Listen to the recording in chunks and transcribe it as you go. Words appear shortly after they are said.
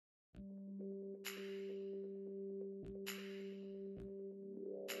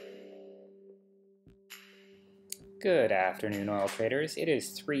Good afternoon, oil traders. It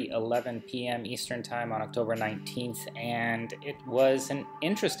is 3:11 p.m. Eastern Time on October 19th, and it was an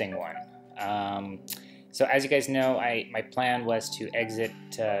interesting one. So as you guys know, my plan was to exit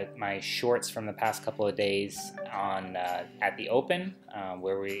my shorts from the past couple of days on at the open,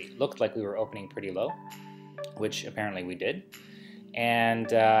 where we looked like we were opening pretty low, which apparently we did,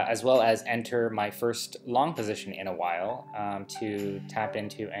 and as well as enter my first long position in a while to tap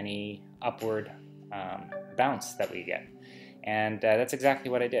into any upward bounce that we get. And that's exactly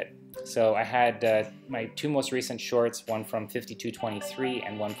what I did. So I had my two most recent shorts, one from 52.23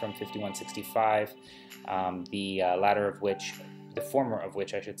 and one from 51.65, the former of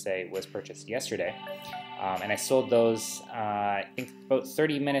which I should say was purchased yesterday. And I sold those I think about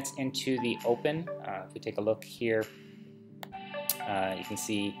 30 minutes into the open. If we take a look here, you can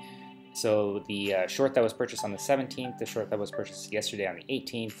see, so the short that was purchased on the 17th, the short that was purchased yesterday on the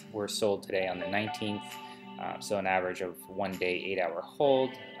 18th, were sold today on the 19th. So an average of 1 day, 8-hour hold,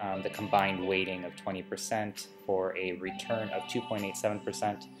 the combined weighting of 20% for a return of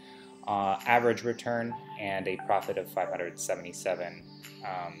 2.87%, average return, and a profit of 577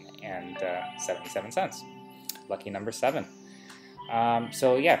 and 77 cents. Lucky number 7.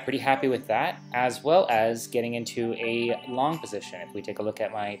 So yeah, pretty happy with that, as well as getting into a long position. If we take a look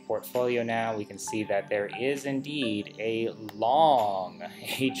at my portfolio now, we can see that there is indeed a long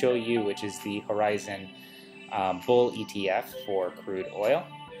HOU, which is the Horizon Bull ETF for crude oil,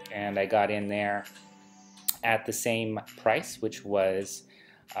 and I got in there at the same price, which was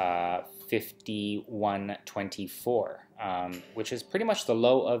 51.24, which is pretty much the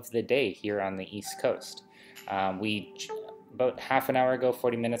low of the day here on the East Coast. About half an hour ago,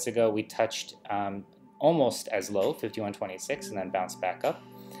 40 minutes ago, we touched almost as low, 51.26, and then bounced back up,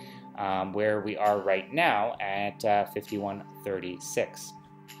 where we are right now at 51.36.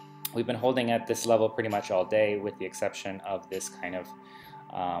 We've been holding at this level pretty much all day, with the exception of this kind of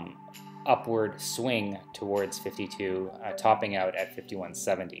upward swing towards 52, topping out at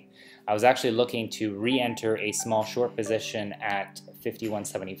 51.70. I was actually looking to re-enter a small short position at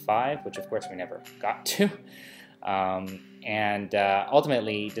 51.75, which of course we never got to, and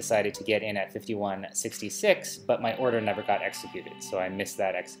ultimately decided to get in at 51.66, but my order never got executed, so I missed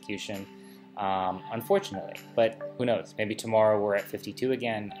that execution. Unfortunately, but who knows, maybe tomorrow we're at 52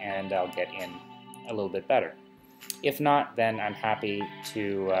 again and I'll get in a little bit better. If not, then I'm happy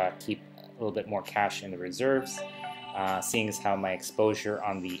to keep a little bit more cash in the reserves, seeing as how my exposure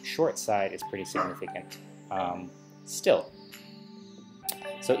on the short side is pretty significant still.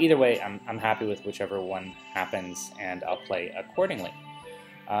 So either way, I'm happy with whichever one happens, and I'll play accordingly.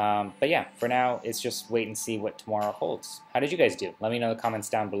 But yeah, for now, it's just wait and see what tomorrow holds. How did you guys do? Let me know in the comments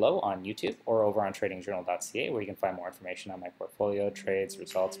down below on YouTube or over on TradingJournal.ca, where you can find more information on my portfolio, trades,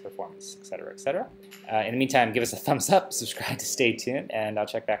 results, performance, etc., etc. In the meantime, give us a thumbs up, subscribe to stay tuned, and I'll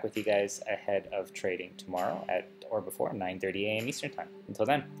check back with you guys ahead of trading tomorrow at or before 9:30 a.m. Eastern Time. Until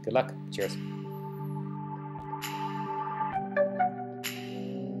then, good luck. Cheers.